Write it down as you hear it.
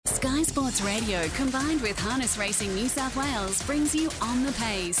Sky Sports Radio combined with Harness Racing New South Wales brings you On the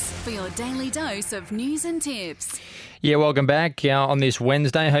Pace for your daily dose of news and tips. Yeah, welcome back on this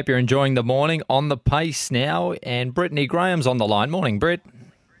Wednesday. Hope you're enjoying the morning. On the Pace now, and Brittany Graham's on the line. Morning, Britt.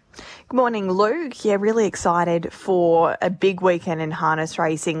 Good morning, Luke. Yeah, really excited for a big weekend in harness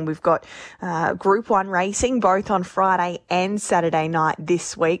racing. We've got Group 1 racing both on Friday and Saturday night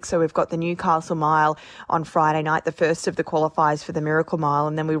this week. So we've got the Newcastle Mile on Friday night, the first of the qualifiers for the Miracle Mile,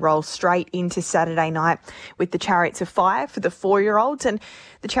 and then we roll straight into Saturday night with the Chariots of Fire for the 4-year-olds. And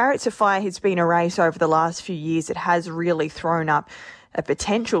the Chariots of Fire has been a race over the last few years. It has really thrown up a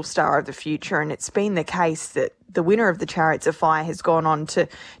potential star of the future, and it's been the case that the winner of the Chariots of Fire has gone on to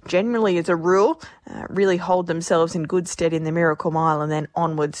generally, as a rule, really hold themselves in good stead in the Miracle Mile and then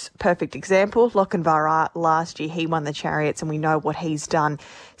onwards. Perfect example, Lochinvar last year, he won the Chariots and we know what he's done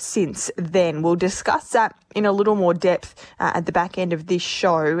since then. We'll discuss that in a little more depth at the back end of this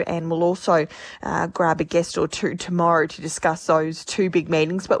show, and we'll also grab a guest or two tomorrow to discuss those two big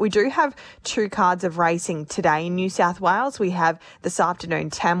meetings. But we do have two cards of racing today in New South Wales. We have this afternoon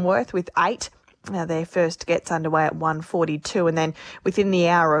Tamworth with 8. Now, their first gets underway at 1:42, and then within the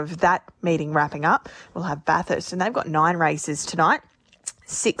hour of that meeting wrapping up, we'll have Bathurst, and they've got 9 races tonight.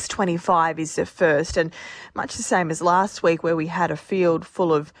 6:25 is the first, and much the same as last week where we had a field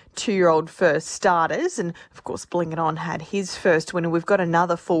full of 2-year-old first starters, and of course Bling It On had his first winner. We've got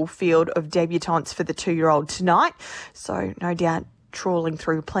another full field of debutantes for the 2-year-old tonight, so no doubt trawling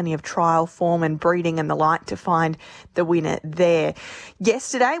through plenty of trial form and breeding and the like to find the winner there.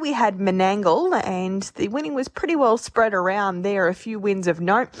 Yesterday we had Menangle, and the winning was pretty well spread around there. A few wins of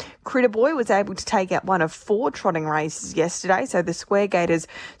note. Critter Boy was able to take out one of 4 trotting races yesterday, so the Square Gators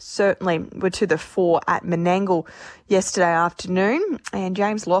certainly were to the fore at Menangle yesterday afternoon, and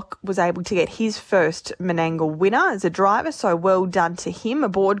James Locke was able to get his first Menangle winner as a driver, so well done to him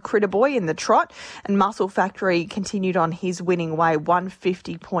aboard Critter Boy in the trot. And Muscle Factory continued on his winning way.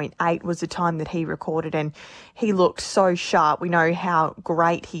 150.8 was the time that he recorded, and he looked so sharp. We know how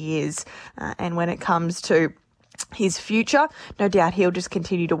great he is, and when it comes to his future, no doubt he'll just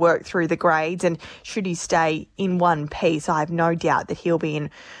continue to work through the grades, and should he stay in one piece, I have no doubt that he'll be in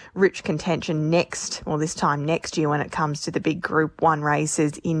rich contention this time next year when it comes to the big Group 1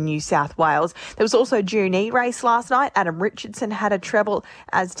 races in New South Wales. There was also June E race last night. Adam Richardson had a treble,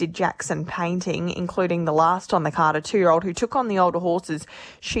 as did Jackson Painting, including the last on the card, a 2-year-old who took on the older horses.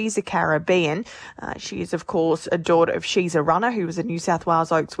 She's a Caribbean. She is, of course, a daughter of She's a Runner, who was a New South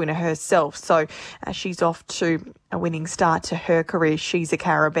Wales Oaks winner herself. So she's off to a winning start to her career. She's a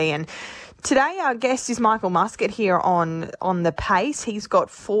Caribbean. Today, our guest is Michael Muscat here on the Pace. He's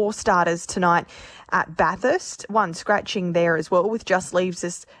got 4 starters tonight at Bathurst, 1 scratching there as well, which just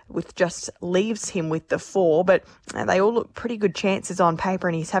leaves him with the 4. But they all look pretty good chances on paper,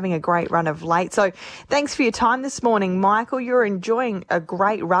 and he's having a great run of late. So thanks for your time this morning, Michael. You're enjoying a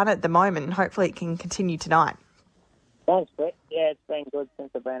great run at the moment, and hopefully it can continue tonight. Thanks, Brett. Yeah, it's been good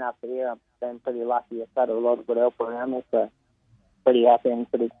since I've been up here. I've been pretty lucky. I've had a lot of good help around me, so pretty happy and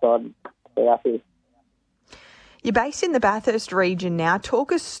pretty excited to be up here. You're based in the Bathurst region now.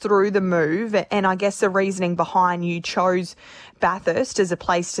 Talk us through the move and I guess the reasoning behind you chose Bathurst as a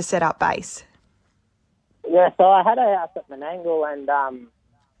place to set up base. Yeah, so I had a house at Menangle, and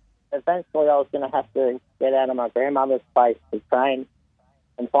eventually I was going to have to get out of my grandmother's place to train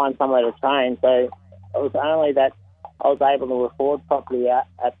and find somewhere to train. So it was only that I was able to afford property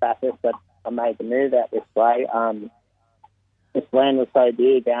at Bathurst that I made the move out this way. This land was so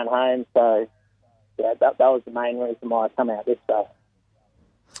dear down home, so yeah, that was the main reason why I come out this way.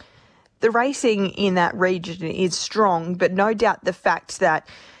 The racing in that region is strong, but no doubt the fact that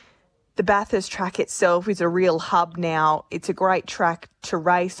the Bathurst track itself is a real hub now. It's a great track to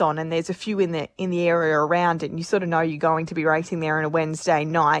race on, and there's a few in the area around it, and you sort of know you're going to be racing there on a Wednesday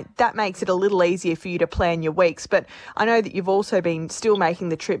night. That makes it a little easier for you to plan your weeks, but I know that you've also been still making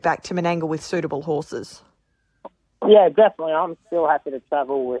the trip back to Menangle with suitable horses. Yeah, definitely. I'm still happy to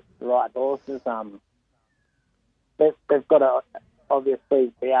travel with the right horses. They've got to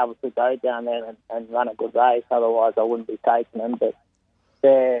obviously be able to go down there and run a good race, otherwise I wouldn't be taking them, but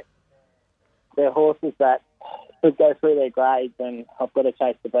they're horses that should go through their grades, and I've got to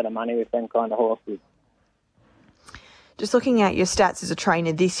chase the better money with them kind of horses. Just looking at your stats as a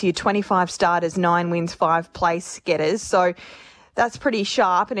trainer this year, 25 starters, 9 wins, 5 place getters. So that's pretty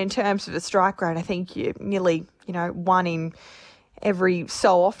sharp. And in terms of the strike rate, I think you're nearly, 1 in every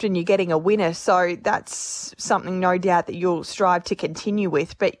so often you're getting a winner. So that's something no doubt that you'll strive to continue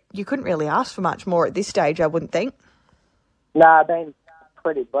with. But you couldn't really ask for much more at this stage, I wouldn't think. No, I've been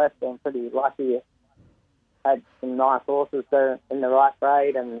pretty blessed and pretty lucky. Had some nice horses there in the right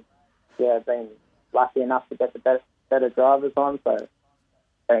grade, and been lucky enough to get the better drivers on, so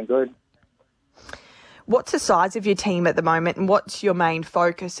been good. What's the size of your team at the moment, and what's your main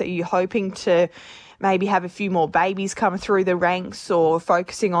focus? Are you hoping to maybe have a few more babies come through the ranks, or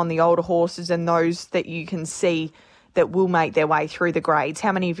focusing on the older horses and those that you can see that will make their way through the grades?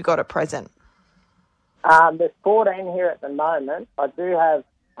 How many have you got at present? There's 14 here at the moment. I do have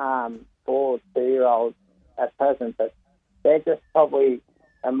 4 2-year-olds at present, but they're just probably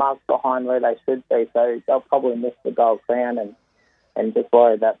a month behind where they should be, so they'll probably miss the Gold Crown and just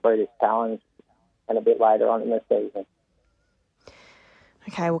worry about British Challenge and a bit later on in the season.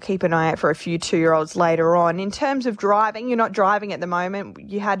 Okay, we'll keep an eye out for a few 2-year-olds later on. In terms of driving, you're not driving at the moment.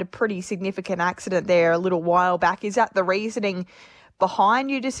 You had a pretty significant accident there a little while back. Is that the reasoning behind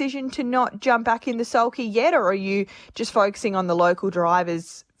your decision to not jump back in the sulky yet, or are you just focusing on the local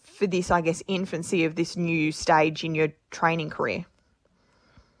drivers for this, I guess, infancy of this new stage in your training career?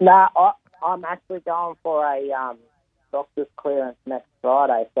 No, I'm actually going for a doctor's clearance next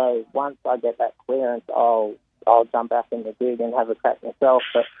Friday. So once I get that clearance, I'll jump back in the gig and have a crack myself.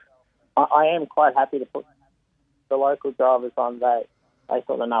 But I am quite happy to put the local drivers on. They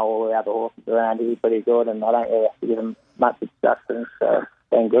sort of know all the other horses around here pretty good, and I don't really have to give them much instruction, so it's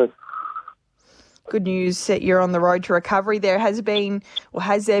been good. Good news that you're on the road to recovery. Has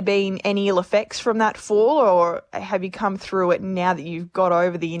there been any ill effects from that fall, or have you come through it now that you've got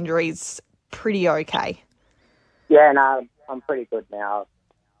over the injuries pretty okay? Yeah, no, I'm pretty good now.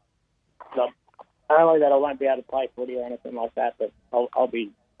 Not only that I won't be able to play footy or anything like that, but I'll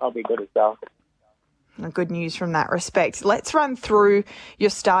be good as well. Good news from that respect. Let's run through your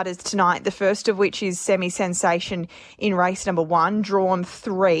starters tonight, the first of which is Semi Sensation in race number 1, drawn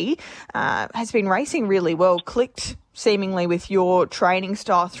 3. Has been racing really well, clicked seemingly with your training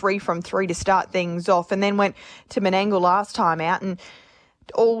style, 3 from 3 to start things off, and then went to Menangle last time out, and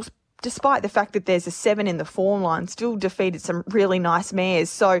all despite the fact that there's a 7 in the form line, still defeated some really nice mares.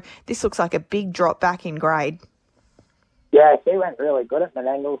 So this looks like a big drop back in grade. Yeah, she went really good at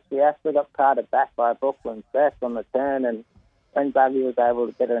Menangle. She actually got carted back by Brooklyn's Best on the turn, and when Buggy was able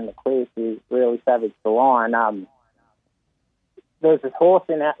to get her in the clear, she really savaged the line. There's a horse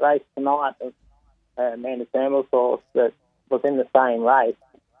in that race tonight, Amanda Thermal's horse, that was in the same race,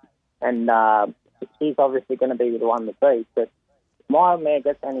 and she's obviously going to be the one to beat, but my mare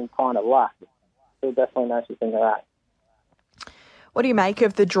gets any kind of luck, she'll definitely know she's in the race. What do you make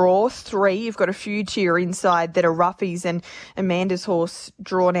of the draw 3? You've got a few to your inside that are roughies, and Amanda's horse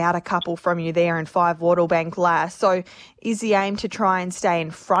drawn out a couple from you there in 5 Wattlebank last. So is the aim to try and stay in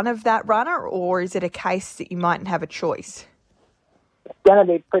front of that runner, or is it a case that you mightn't have a choice? It's going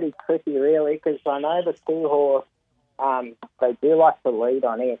to be pretty tricky, really, because I know the 2 horse, they do like to lead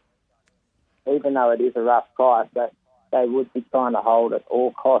on it, even though it is a rough price, but they would be trying to hold at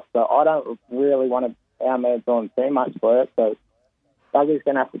all costs. So I don't really want our mare doing too much work, so Dougie's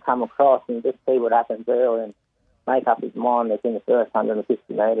going to have to come across and just see what happens early and make up his mind within the first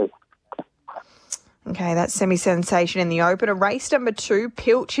 150 metres. Okay, that's Semi Sensation in the opener. Race number 2,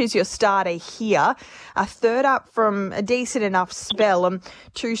 Pilch is your starter here. A third up from a decent enough spell, and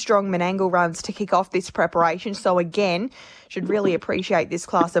 2 strong Menangle runs to kick off this preparation. So again, should really appreciate this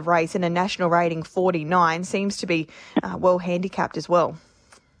class of race, and a national rating 49 seems to be well handicapped as well.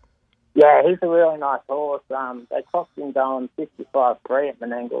 Yeah, he's a really nice horse. They clocked him going 55-3 at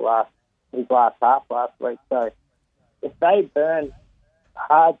Menangle his last half last week. So if they burn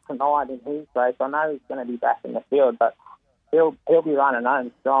hard tonight in his race, I know he's going to be back in the field, but he'll be running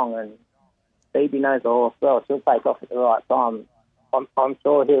home strong, and Phoebe knows the horse well. She'll take off at the right time. I'm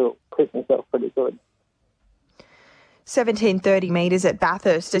sure he'll clip himself pretty good. 1730 metres at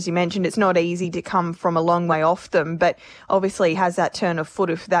Bathurst, as you mentioned, it's not easy to come from a long way off them, but obviously he has that turn of foot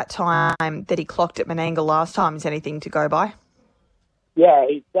of that time that he clocked at Menangle last time. Is anything to go by? Yeah,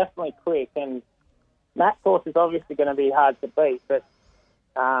 he's definitely quick, and that horse is obviously going to be hard to beat, but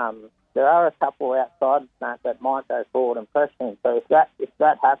there are a couple outside that might go forward and press him. So if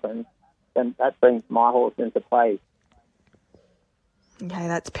that happens, then that brings my horse into play. Okay,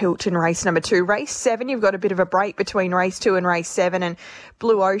 that's Pilch in race number 2. Race 7, you've got a bit of a break between race 2 and race 7, and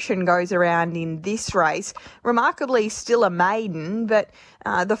Blue Ocean goes around in this race. Remarkably still a maiden, but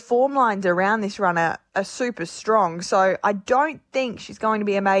the form lines around this runner are super strong, so I don't think she's going to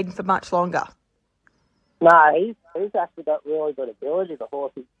be a maiden for much longer. No, he's actually got really good ability, the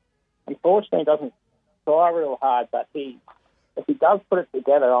horse. Unfortunately, doesn't try real hard, but if he does put it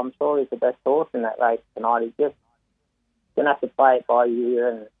together, I'm sure he's the best horse in that race tonight. He's just going to have to play it by ear,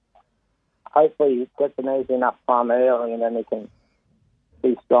 and hopefully he gets an easy enough time early, and then he can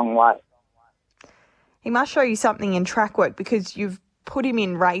be strong late. He must show you something in track work, because you've put him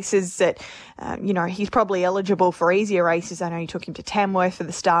in races that, he's probably eligible for easier races. I know you took him to Tamworth for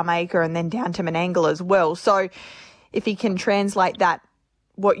the Star Maker and then down to Menangle as well. So if he can translate that,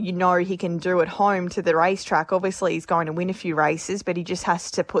 what he can do at home to the racetrack, obviously he's going to win a few races, but he just has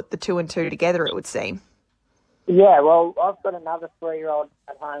to put the 2 and 2 together, it would seem. Yeah, well, I've got another 3-year-old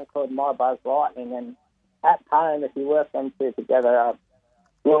at home called My Buzz Lightning, and at home, if you work them two together,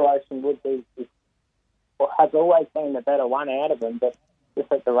 Blue Ocean has always been the better one out of them, but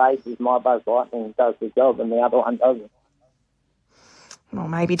just at the races, My Buzz Lightning does the job and the other one doesn't. Well,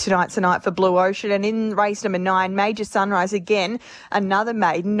 maybe tonight's a night for Blue Ocean. And in race number 9, Major Sunrise again, another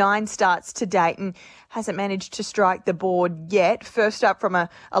maiden, 9 starts to date and hasn't managed to strike the board yet. First up from a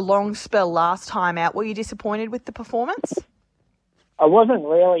long spell last time out. Were you disappointed with the performance? I wasn't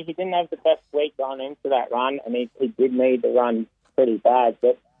really. He didn't have the best week on into that run, and he did need to run pretty bad,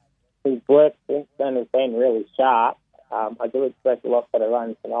 but his work since then has been really sharp. I do expect a lot better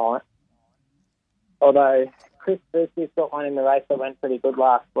runs tonight. Although Chris Brucey's got one in the race that went pretty good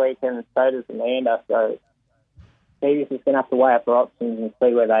last week, and so does Amanda, so he's just going to have to weigh up her options and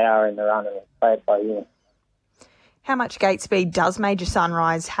see where they are in the run and play it by ear. How much gate speed does Major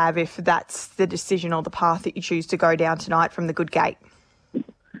Sunrise have if that's the decision or the path that you choose to go down tonight from the good gate?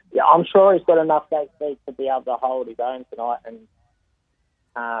 Yeah, I'm sure he's got enough gate speed to be able to hold his own tonight,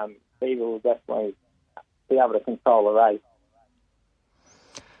 and Beaver will definitely be able to control the race.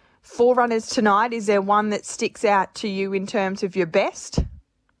 4 runners tonight. Is there one that sticks out to you in terms of your best?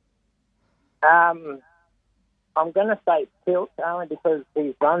 I'm going to say Tilt, only because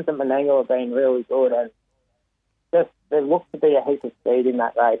his runs at Menangle have been really good, and just there looks to be a heap of speed in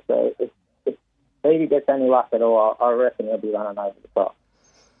that race. So if Beaver gets any luck at all, I reckon he'll be running over the top.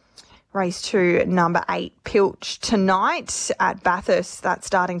 Race 2, number 8, Pilch tonight at Bathurst. That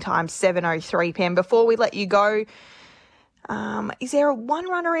starting time 7:03 p.m. Before we let you go, is there one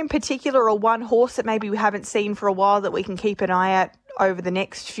runner in particular or one horse that maybe we haven't seen for a while that we can keep an eye out over the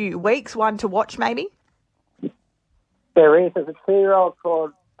next few weeks? One to watch maybe? There is. There's a 2-year-old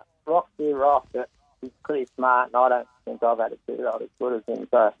called Roxy Rock that he's pretty smart, and I don't think I've had a 2-year-old as good as him.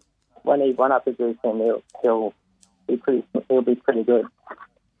 So when he went up against him, he'll be pretty good.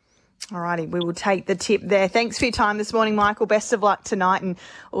 All righty, we will take the tip there. Thanks for your time this morning, Michael. Best of luck tonight and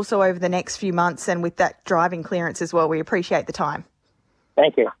also over the next few months and with that driving clearance as well. We appreciate the time.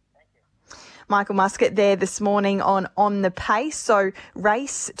 Thank you. Michael Muscat there this morning on the pace. So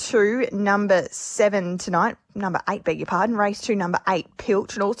race 2, number 7 tonight. Number 8, beg your pardon. Race 2, number 8,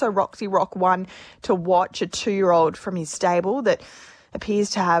 Pilch. And also Roxy Rock, one to watch, a 2-year-old from his stable that appears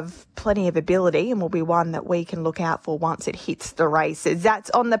to have plenty of ability and will be one that we can look out for once it hits the races. That's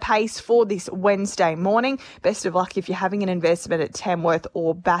on the pace for this Wednesday morning. Best of luck if you're having an investment at Tamworth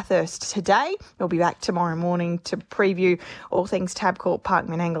or Bathurst today. We'll be back tomorrow morning to preview all things Tabcorp, Park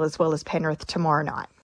Menangle as well as Penrith tomorrow night.